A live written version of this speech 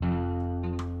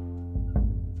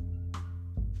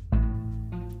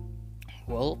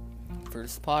Well,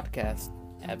 first podcast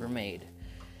ever made.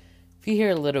 If you hear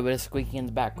a little bit of squeaking in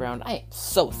the background, I am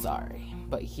so sorry.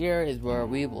 But here is where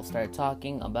we will start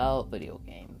talking about video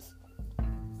games.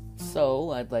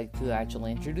 So, I'd like to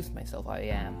actually introduce myself. I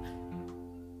am,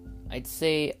 I'd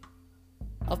say,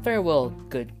 a farewell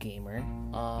good gamer.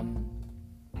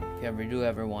 If you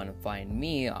ever want to find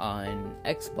me on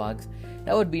Xbox,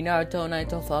 that would be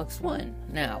Naruto Fox 1.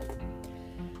 Now,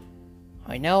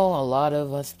 I know a lot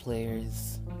of us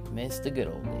players miss the good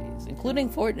old days, including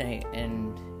Fortnite,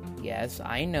 and yes,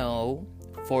 I know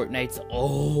Fortnite's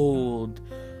old,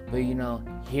 but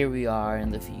here we are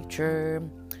in the future,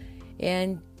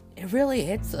 and it really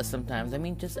hits us sometimes. I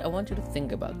want you to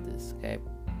think about this, okay?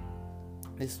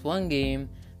 This one game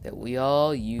that we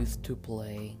all used to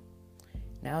play,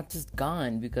 now it's just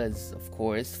gone because, of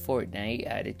course, Fortnite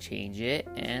had to change it,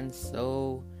 and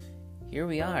so here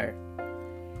we are.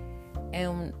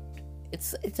 And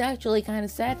it's actually kind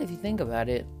of sad if you think about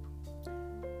it,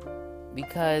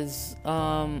 because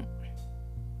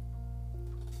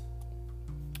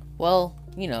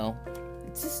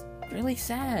it's just really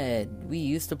sad. We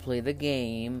used to play the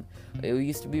game. It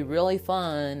used to be really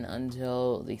fun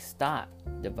until they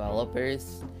stopped.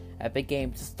 Developers, Epic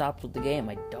Games, just stopped with the game.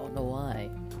 I don't know why.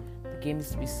 The game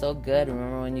used to be so good.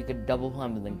 Remember when you could double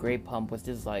pump, and then great pump was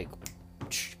just like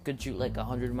could shoot like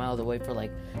 100 miles away for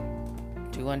like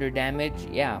 200 damage?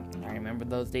 Yeah, I remember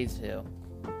those days too.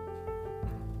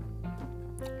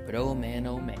 But oh man,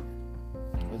 it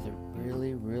was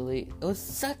it was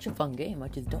such a fun game. I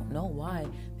just don't know why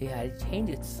they had to change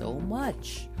it so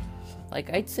much.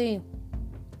 Like, I'd say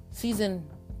Season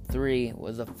 3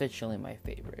 was officially my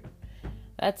favorite.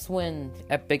 That's when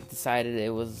Epic decided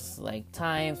it was like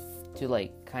time to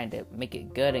like kind of make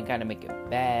it good and kind of make it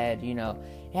bad.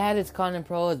 It had its con and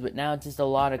pros, but now it's just a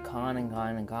lot of con,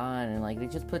 and like they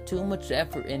just put too much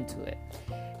effort into it.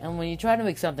 And when you try to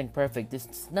make something perfect,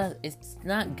 it's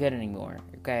not good anymore,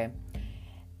 okay?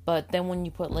 But then when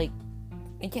you put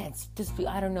it's just,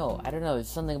 I don't know, there's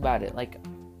something about it. Like,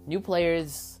 new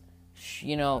players, if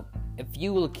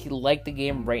you like the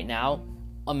game right now,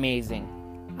 amazing.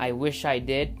 I wish I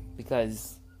did,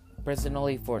 because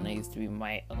personally, Fortnite used to be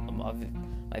my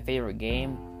favorite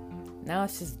game. Now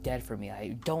it's just dead for me.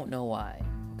 I don't know why,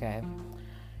 okay?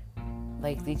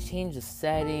 Like, they changed the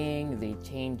setting, they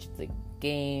changed the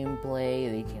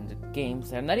gameplay, they changed the game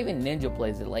set. Not even Ninja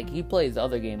plays it. Like, he plays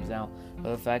other games now,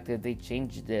 but the fact that they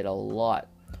changed it a lot.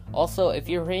 Also, if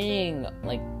you're hearing,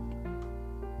 like,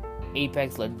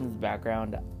 Apex Legends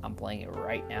background, I'm playing it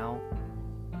right now.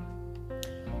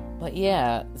 But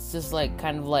yeah, it's just why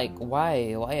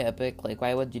Epic? Like,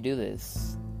 why would you do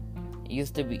this? You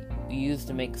used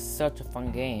to make such a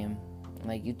fun game.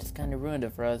 Like, you just kind of ruined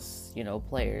it for us,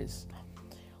 players.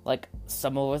 Like,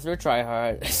 some of us were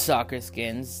tryhard soccer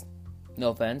skins, no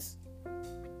offense.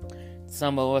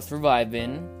 Some of us were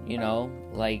vibing,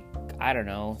 I don't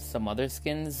know, some other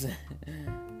skins.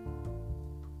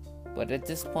 But at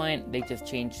this point, they just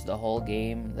changed the whole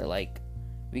game. They're like,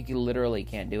 we literally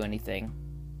can't do anything.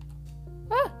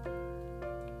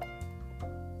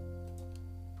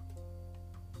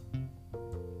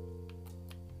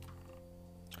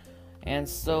 And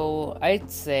so I'd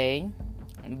say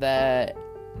that,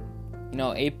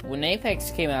 when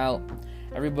Apex came out,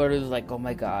 everybody was like, oh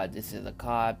my god, this is a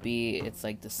copy. It's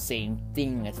like the same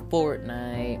thing as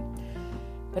Fortnite.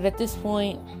 But at this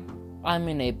point, I'm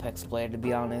an Apex player, to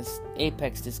be honest.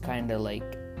 Apex just kind of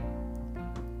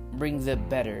brings it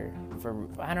better.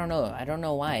 I don't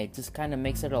know why. It just kind of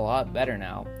makes it a lot better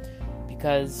now.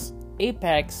 Because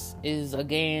Apex is a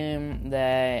game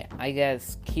that, I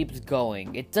guess, keeps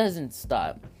going. It doesn't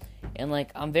stop. And,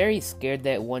 I'm very scared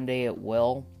that one day it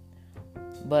will.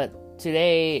 But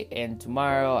today and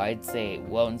tomorrow, I'd say it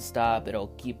won't stop.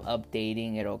 It'll keep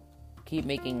updating. It'll keep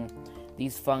making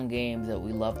these fun games that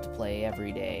we love to play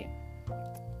every day.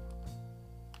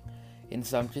 And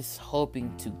so I'm just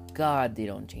hoping to God they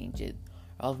don't change it.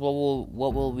 Or else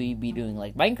what will we be doing?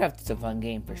 Like, Minecraft is a fun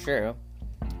game for sure.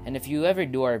 And if you ever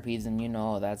do RPs, then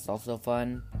that's also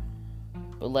fun.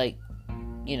 But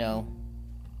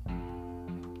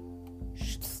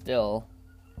still,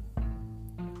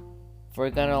 if we're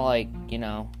gonna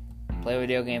play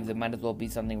video games, it might as well be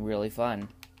something really fun.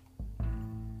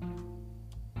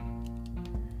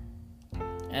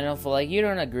 And if you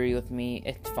don't agree with me,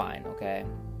 it's fine, okay?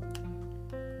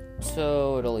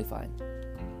 Totally fine.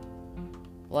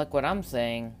 What I'm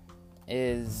saying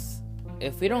is,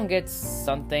 if we don't get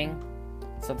something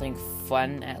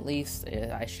fun, at least,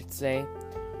 I should say,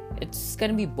 it's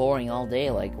gonna be boring all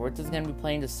day. We're just gonna be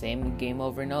playing the same game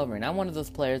over and over. And I'm one of those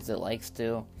players that likes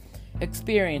to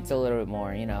experience a little bit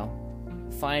more,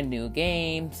 find new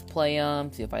games, play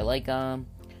them, see if I like them.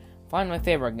 Find my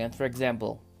favorite games, for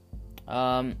example.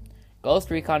 Ghost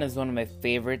Recon is one of my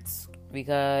favorites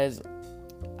because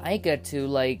I get to,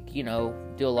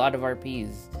 do a lot of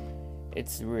RPs.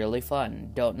 It's really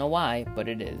fun. Don't know why, but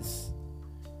it is.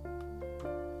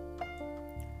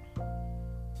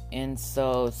 And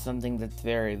so, something that's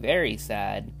very, very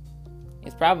sad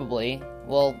is probably,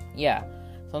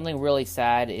 something really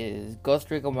sad is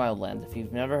Ghost Recon Wildlands. If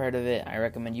you've never heard of it, I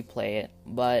recommend you play it.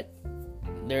 But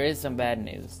there is some bad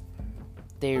news.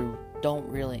 They don't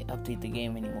really update the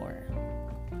game anymore.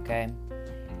 Okay?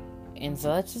 And so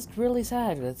that's just really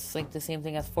sad. It's like the same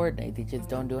thing as Fortnite. They just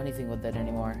don't do anything with it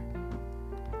anymore.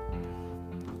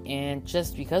 And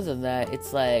just because of that,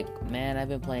 it's like, man, I've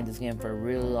been playing this game for a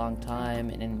really long time.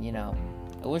 And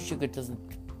I wish you could just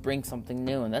bring something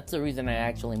new. And that's the reason I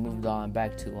actually moved on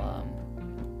back to,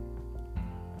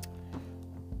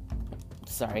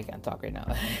 sorry, I can't talk right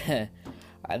now.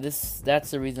 That's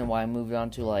the reason why I moved on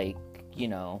to,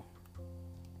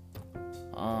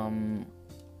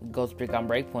 Ghost Recon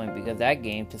Breakpoint, because that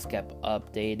game just kept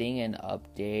updating and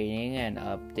updating and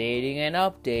updating and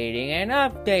updating and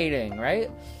updating, right?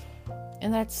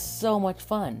 And that's so much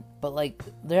fun. But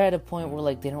they're at a point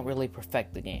where they don't really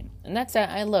perfect the game. And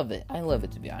I love it. I love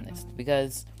it, to be honest,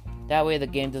 because that way the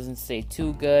game doesn't stay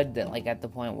too good that at the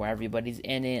point where everybody's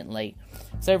in it,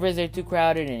 servers are too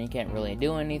crowded and you can't really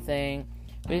do anything.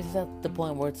 But it's at the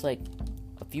point where it's a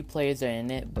few players are in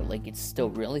it, but it's still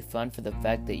really fun for the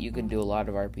fact that you can do a lot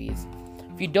of RPs.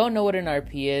 If you don't know what an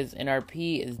RP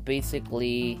is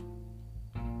basically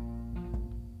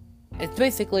a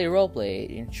roleplay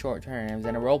in short terms.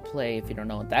 And a roleplay, if you don't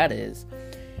know what that is,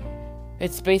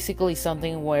 it's basically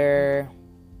something where,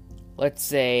 let's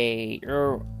say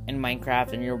you're in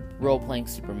Minecraft and you're role-playing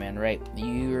Superman, right?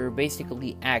 You're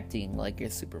basically acting like you're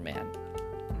Superman.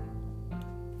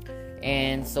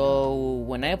 And so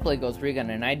when I play Ghost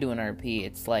Recon and I do an RP,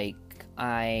 it's like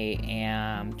I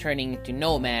am turning into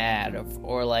Nomad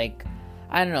or I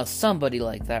don't know, somebody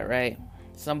like that, right?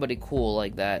 Somebody cool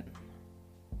like that.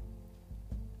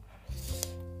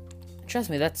 Trust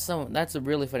me, that's a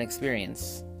really fun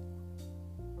experience.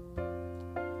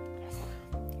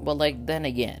 But then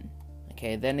again,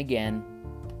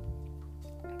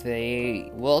 they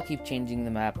will keep changing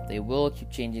the map, they will keep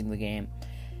changing the game.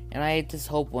 And I just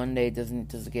hope one day it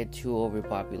doesn't just get too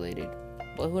overpopulated.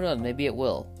 But who knows, maybe it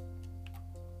will.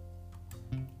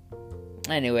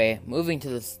 Anyway, moving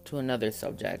to another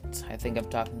subject. I think I've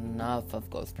talked enough of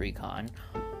Ghost Recon.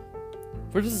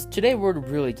 Today we're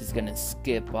really just gonna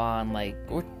skip on,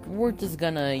 we're just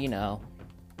gonna,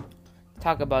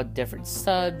 talk about different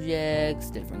subjects,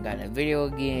 different kind of video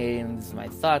games, my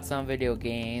thoughts on video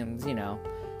games,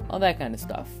 all that kind of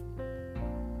stuff.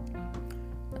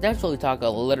 Definitely talk a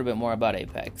little bit more about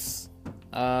Apex.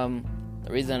 The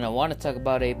reason I want to talk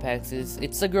about Apex is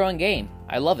it's a growing game.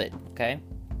 I love it, okay?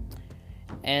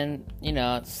 And,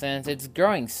 since it's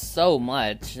growing so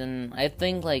much, and I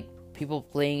think, people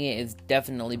playing it is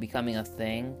definitely becoming a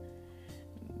thing.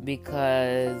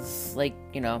 Because,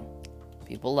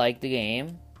 people like the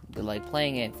game. They like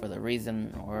playing it for the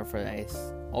reason, or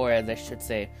as I should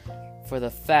say, for the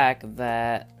fact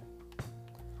that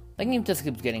the game just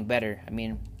keeps getting better. I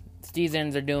mean,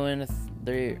 seasons are doing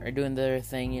their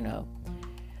thing, And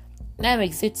that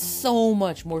makes it so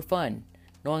much more fun.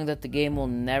 Knowing that the game will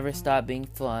never stop being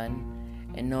fun,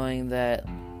 and knowing that,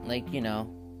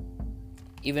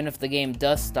 even if the game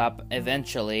does stop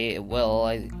eventually, it will,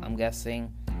 I'm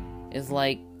guessing, is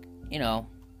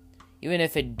even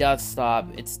if it does stop,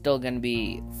 it's still gonna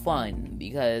be fun,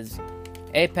 because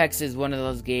Apex is one of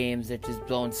those games that just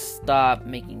don't stop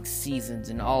making seasons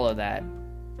and all of that.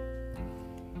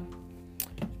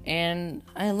 And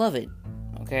I love it,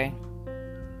 okay?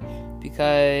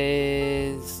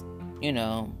 Because,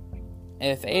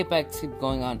 if Apex keeps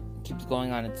going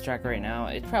on its track right now,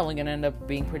 it's probably gonna end up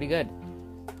being pretty good.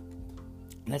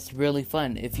 That's really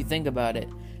fun if you think about it.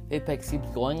 If Apex keeps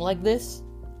going like this,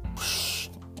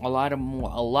 a lot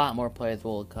more players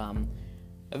will come.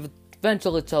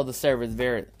 Eventually,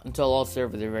 until all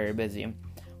servers are very busy.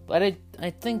 But I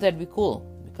think that'd be cool,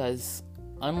 because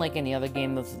unlike any other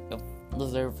game, those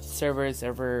servers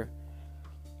ever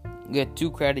get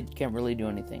too crowded, you can't really do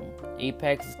anything.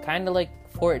 Apex is kind of like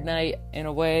Fortnite in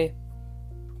a way,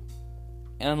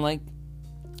 and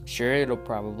sure, it'll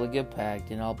probably get packed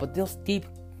and all, but they'll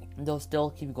still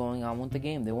keep going on with the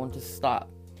game. They won't just stop.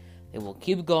 They will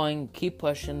keep going, keep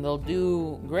pushing. They'll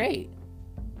do great.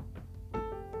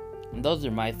 And those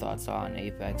are my thoughts on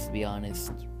Apex, to be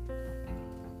honest.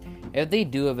 If they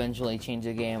do eventually change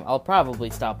the game, I'll probably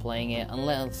stop playing it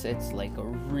unless it's like a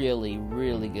really,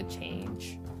 really good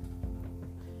change.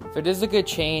 If it is a good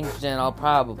change, then I'll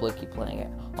probably keep playing it.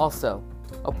 Also,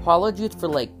 apologies for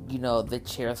the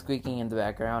chair squeaking in the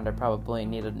background. I probably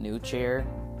need a new chair.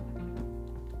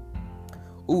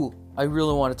 Ooh, I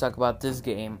really want to talk about this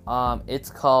game. It's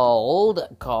called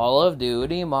Call of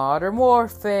Duty Modern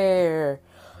Warfare.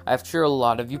 I'm sure a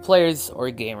lot of you players, or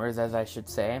gamers as I should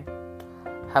say,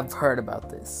 have heard about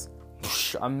this.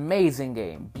 Amazing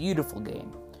game. Beautiful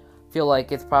game. Feel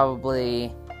like it's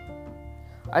probably...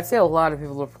 I'd say a lot of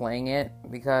people are playing it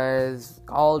because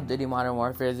Call of Duty Modern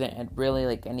Warfare isn't really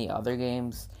like any other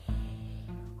games.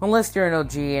 Unless you're an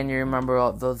OG and you remember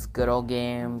all those good old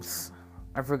games.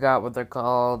 I forgot what they're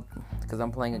called because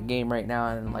I'm playing a game right now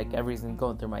and like everything's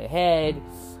going through my head.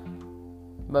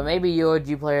 But maybe you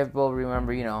OG players will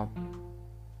remember,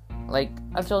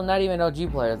 actually not even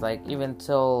OG players, even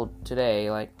till today,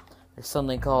 there's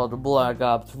something called Black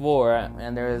Ops 4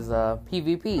 and there's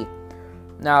PvP.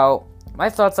 Now, my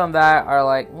thoughts on that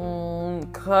are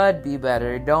could be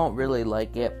better. Don't really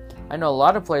like it. I know a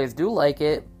lot of players do like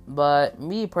it, but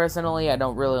me personally, I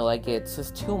don't really like it. It's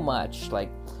just too much.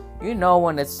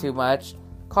 When it's too much.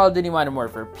 Call of Duty Modern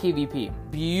Warfare, PvP.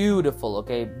 Beautiful,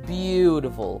 okay?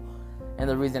 Beautiful. And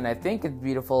the reason I think it's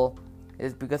beautiful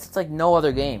is because it's like no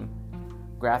other game.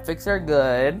 Graphics are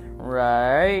good,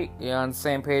 right? You on the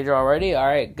same page already?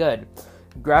 Alright, good.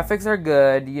 Graphics are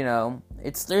good,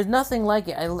 there's nothing like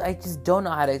it. I just don't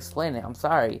know how to explain it. I'm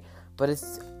sorry. But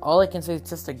it's all I can say is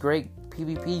just a great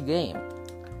PvP game.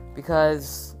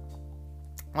 Because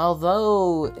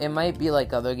although it might be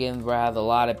like other games where I have a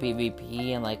lot of PvP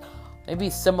and maybe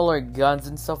similar guns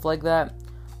and stuff like that,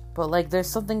 but there's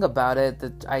something about it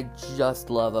that I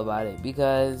just love about it,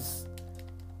 because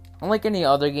unlike any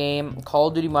other game, Call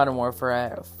of Duty Modern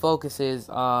Warfare focuses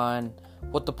on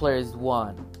what the players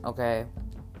want, okay?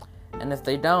 And if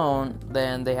they don't,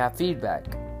 then they have feedback.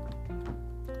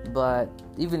 But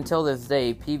even till this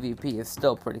day, PvP is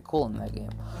still pretty cool in that game.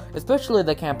 Especially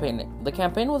the campaign. The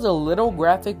campaign was a little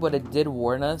graphic, but it did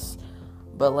warn us.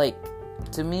 But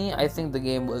to me, I think the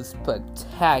game was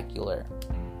spectacular.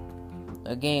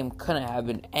 The game couldn't have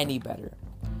been any better.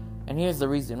 And here's the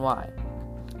reason why.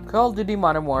 Call of Duty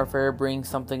Modern Warfare brings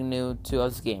something new to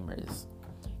us gamers.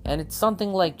 And it's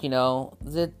something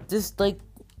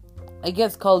I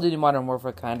guess Call of Duty Modern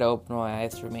Warfare kind of opened my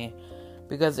eyes for me,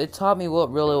 because it taught me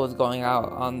what really was going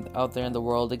out there in the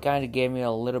world. It kind of gave me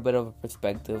a little bit of a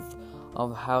perspective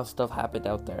of how stuff happened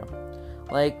out there.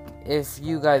 If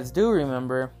you guys do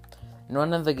remember, in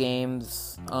one of the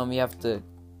games,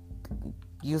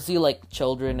 you see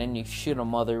children and you shoot a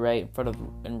mother right in front of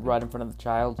the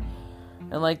child,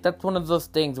 and that's one of those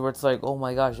things where it's oh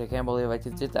my gosh, I can't believe I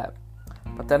just did that.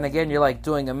 But then again, you're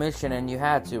doing a mission and you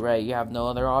had to, right? You have no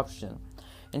other option.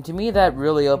 And to me, that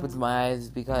really opens my eyes,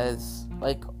 because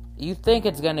you think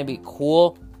it's gonna be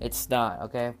cool, it's not,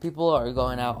 okay? People are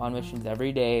going out on missions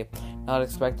every day, not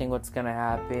expecting what's gonna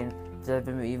happen,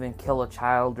 to even kill a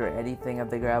child or anything if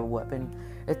they grab a weapon.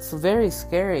 It's very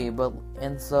scary,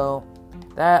 and so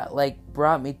that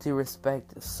brought me to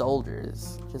respect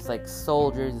soldiers, just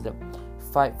soldiers that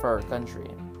fight for our country.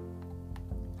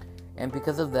 And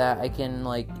because of that, I can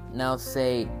now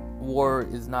say war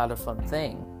is not a fun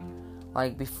thing.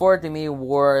 Before, to me,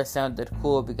 war sounded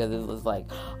cool because it was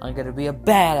I'm gonna be a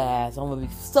badass, I'm gonna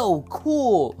be so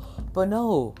cool. But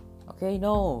no, okay,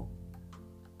 no.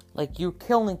 You're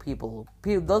killing people.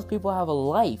 Those people have a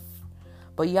life,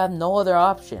 but you have no other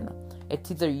option.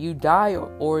 It's either you die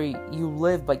or you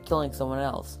live by killing someone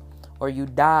else, or you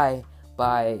die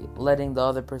by letting the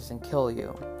other person kill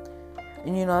you.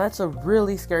 And that's a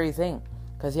really scary thing,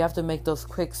 because you have to make those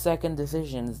quick second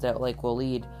decisions that will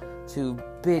lead to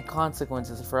big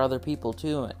consequences for other people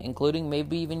too, including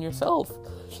maybe even yourself.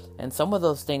 And some of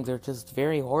those things are just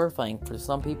very horrifying for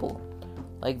some people.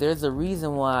 There's a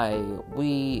reason why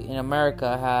we in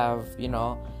America have,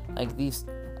 these,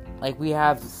 we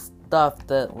have stuff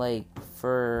that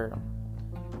for...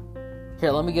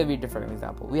 Here, let me give you a different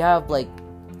example. We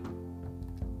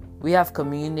have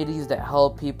communities that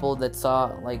help people that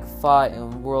fought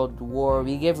in World War.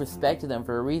 We give respect to them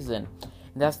for a reason.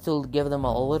 And that's to give them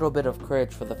a little bit of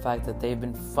courage for the fact that they've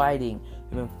been fighting.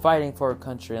 They've been fighting for a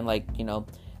country, and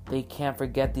they can't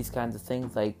forget these kinds of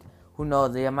things. Who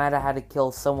knows, they might have had to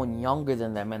kill someone younger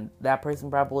than them, and that person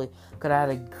probably could have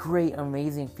had a great,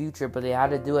 amazing future, but they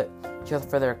had to do it just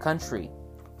for their country.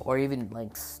 Or even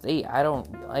state. I don't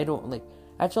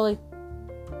actually,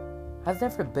 has there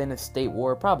ever been a state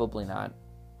war? Probably not.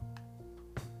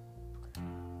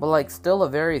 But still a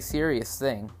very serious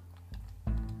thing.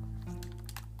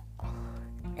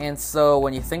 And so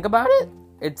when you think about it,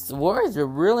 war is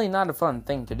really not a fun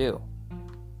thing to do.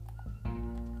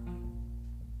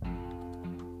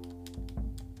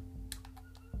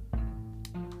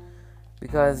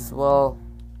 Because, well,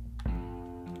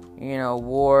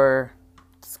 war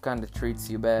just kind of treats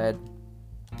you bad.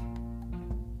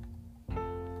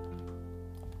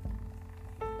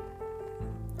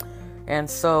 And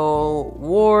so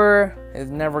war is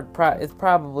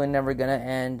probably never gonna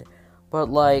end. But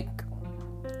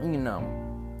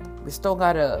we still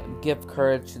gotta give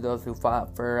courage to those who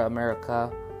fought for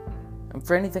America and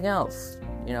for anything else.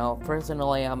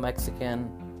 Personally, I'm Mexican,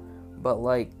 but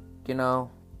you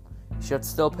should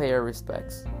still pay your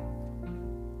respects.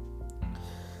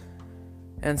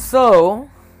 And so,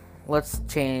 let's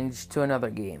change to another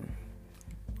game.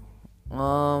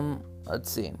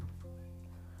 Let's see.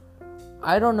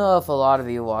 I don't know if a lot of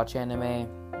you watch anime,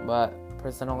 but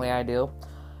personally I do.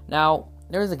 Now,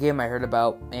 there's a game I heard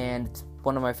about, and it's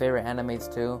one of my favorite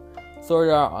animes too, Sword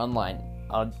Art Online.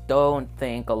 I don't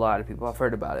think a lot of people have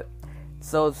heard about it.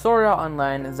 So, Sword Art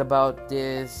Online is about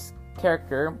this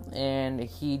character, and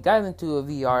he dives into a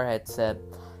VR headset,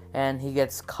 and he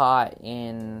gets caught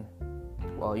in,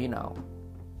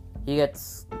 he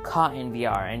gets caught in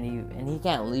VR, and he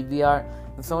can't leave VR.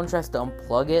 If someone tries to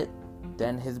unplug it,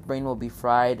 then his brain will be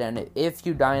fried, and if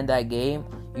you die in that game,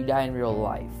 you die in real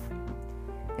life.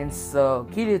 And so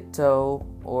Kirito,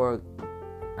 or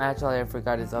actually I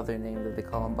forgot his other name that they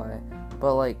call him by,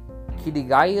 but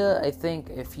Kirigaya, I think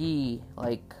if he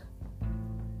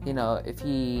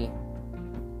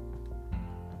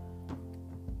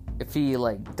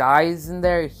dies in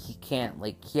there, he can't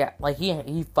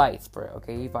he fights for it.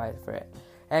 Okay, he fights for it.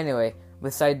 Anyway,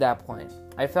 beside that point,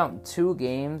 I found 2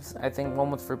 games. I think one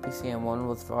was for PC and one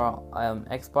was for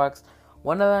Xbox.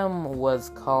 One of them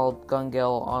was called Gun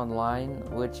Gale Online,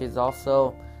 which is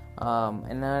also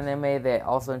an anime that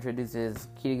also introduces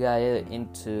Kirigaya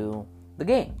into the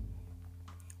game.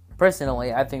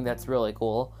 Personally, I think that's really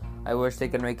cool. I wish they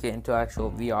could make it into actual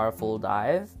VR full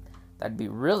dive. That'd be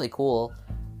really cool.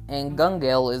 And Gun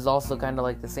Gale is also kind of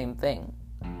like the same thing.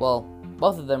 Well,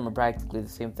 both of them are practically the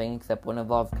same thing, except one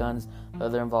involves guns, the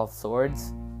other involves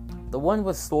swords. The one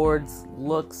with swords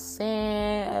looks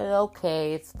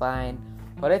okay, it's fine.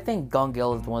 But I think Gun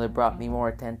Gale is the one that brought me more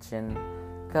attention,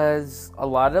 because a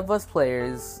lot of us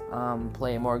players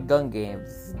play more gun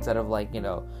games instead of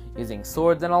using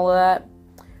swords and all of that.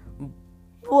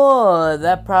 Well,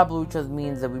 that probably just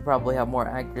means that we probably have more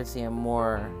accuracy and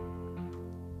more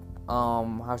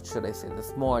how should I say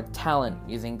this, more talent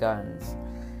using guns.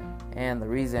 And the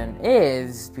reason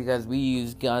is because we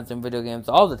use guns in video games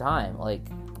all the time, like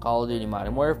Call of Duty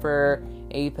Modern Warfare,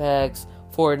 Apex,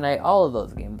 Fortnite, all of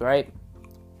those games, right?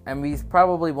 And we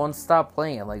probably won't stop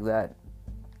playing it like that.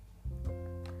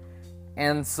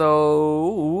 And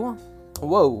so,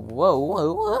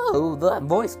 whoa, that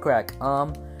voice crack.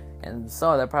 And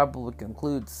so that probably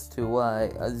concludes to why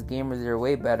us gamers are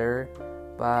way better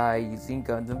by using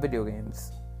guns in video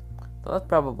games. So that's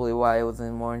probably why I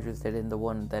wasn't more interested in the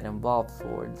one that involved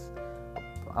swords.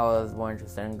 I was more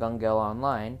interested in Gun Gale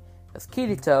Online, as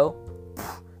Kirito,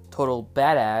 total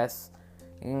badass,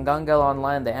 in Gun Gale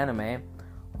Online, the anime,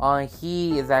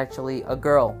 he is actually a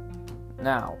girl.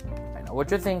 Now, I know what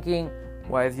you're thinking,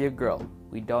 why is he a girl?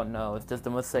 We don't know, it's just a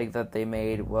mistake that they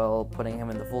made while putting him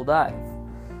in the full dive,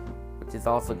 which is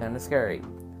also kind of scary.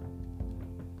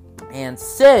 And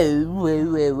so,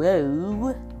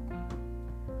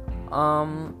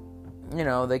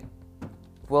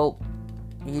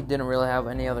 he didn't really have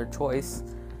any other choice.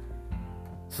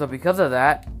 So because of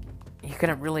that, he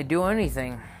couldn't really do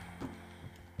anything.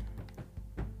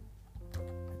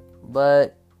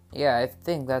 But, yeah, I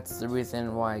think that's the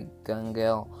reason why Gun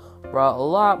Gale brought a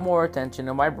lot more attention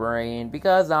to my brain,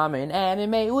 because I'm an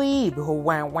anime weeb.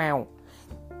 Wow.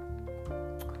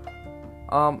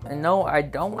 And no, I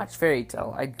don't watch Fairy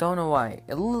Tail. I don't know why.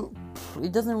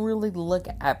 It doesn't really look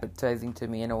appetizing to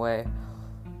me in a way.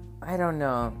 I don't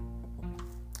know.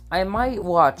 I might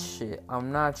watch it.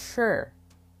 I'm not sure.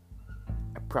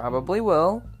 I probably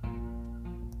will.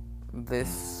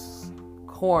 This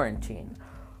quarantine.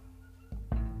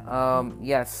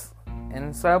 Yes.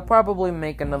 And so I'll probably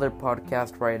make another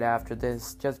podcast right after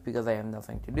this, just because I have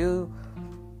nothing to do.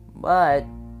 But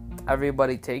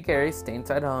everybody take care, stay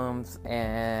inside homes,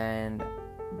 and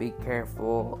be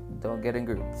careful, don't get in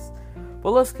groups.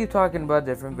 But let's keep talking about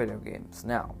different video games.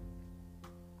 Now,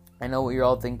 I know what you're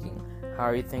all thinking. How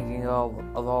are you thinking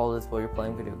of all this while you're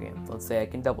playing video games? Let's say I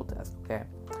can double test, okay?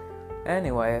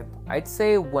 Anyway, I'd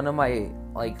say one of my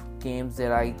games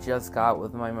that I just got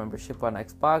with my membership on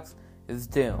Xbox is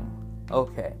Doom.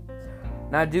 Okay.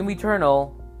 Now, Doom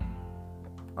Eternal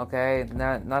Okay,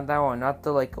 not that one, not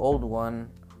the like old one,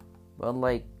 but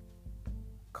like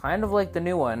kind of like the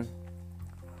new one.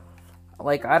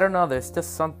 Like, I don't know, there's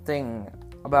just something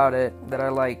about it that I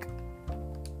like.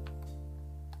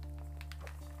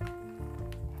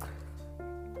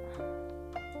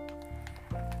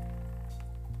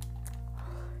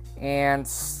 And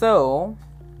so,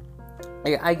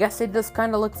 I guess it just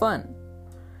kind of looked fun.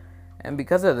 And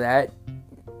because of that,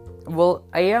 well,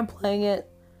 I am playing it.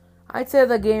 I'd say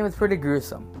the game is pretty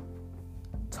gruesome.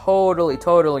 Totally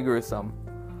gruesome.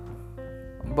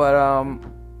 But,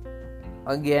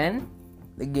 again,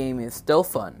 the game is still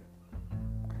fun.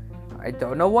 I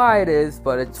don't know why it is,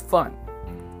 but it's fun.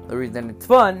 The reason it's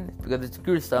fun is because it's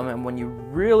gruesome, and when you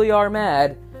really are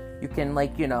mad, you can,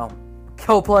 like, you know,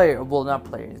 kill players. Well, not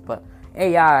players, but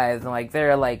AIs, and, like,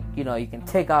 they're, like, you know, you can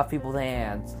take off people's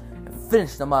hands and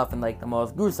finish them off in, like, the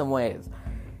most gruesome ways.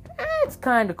 It's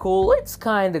kind of cool. It's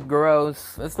kind of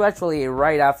gross, especially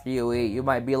right after you eat. You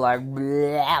might be like,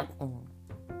 bleh.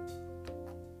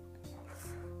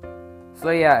 So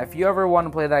yeah, if you ever want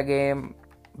to play that game,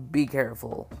 be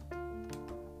careful.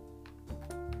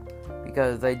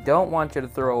 Because I don't want you to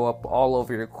throw up all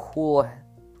over your cool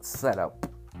setup.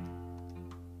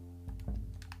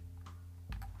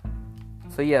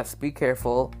 So yes, be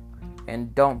careful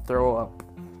and don't throw up.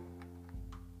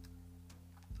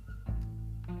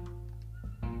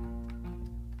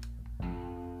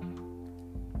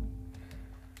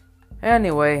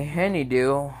 Anyway,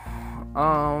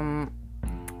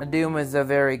 Doom is a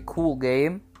very cool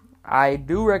game. I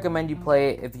do recommend you play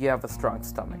it if you have a strong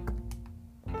stomach.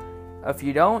 If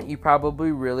you don't, you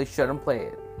probably really shouldn't play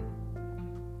it.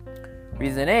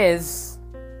 Reason is,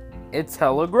 it's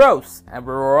hella gross, and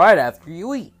right after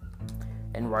you eat.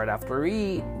 And right after you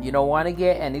eat, you don't want to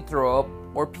get any throw up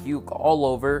or puke all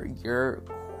over your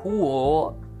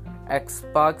cool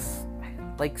Xbox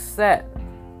like set.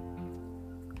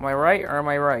 Am I right or am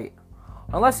I right?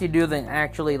 Unless you do, then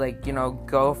actually, like, you know,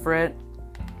 go for it.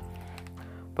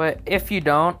 But if you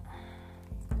don't,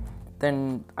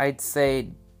 then I'd say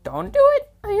don't do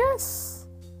it, I guess.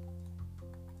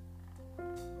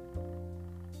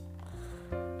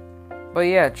 But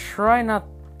yeah, try not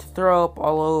to throw up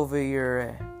all over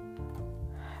your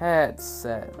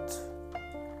headset.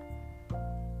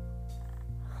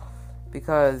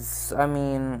 Because, I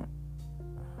mean,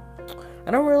 I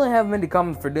don't really have many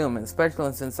comments for Doom,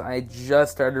 especially since I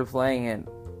just started playing it.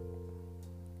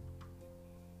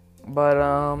 But,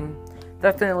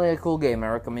 definitely a cool game. I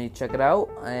recommend you check it out.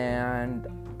 And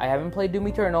I haven't played Doom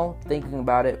Eternal. Thinking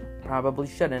about it, probably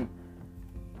shouldn't.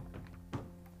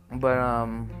 But,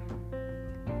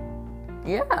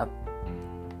 yeah.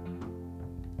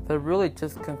 That really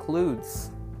just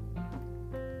concludes.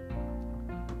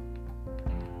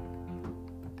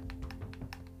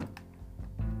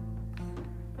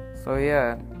 So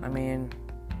yeah, I mean,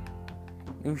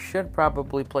 you should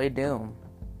probably play Doom.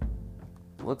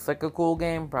 Looks like a cool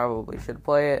game, probably should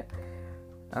play it.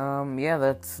 Yeah,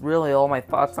 that's really all my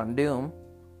thoughts on Doom.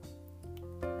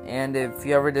 And if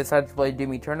you ever decide to play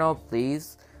Doom Eternal,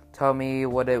 please tell me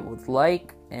what it was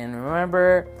like. And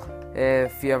remember,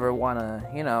 if you ever want to,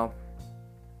 you know,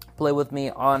 play with me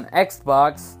on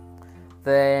Xbox,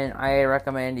 then I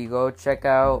recommend you go check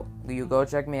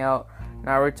me out,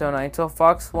 Naruto 9 till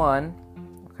Fox 1,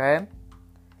 okay?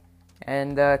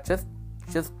 And I'm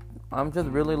just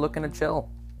really looking to chill.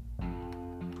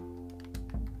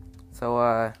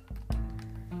 So,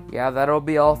 yeah, that'll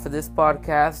be all for this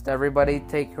podcast. Everybody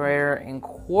take care in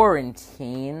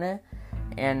quarantine,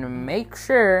 and make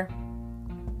sure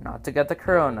not to get the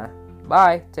corona.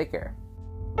 Bye, take care.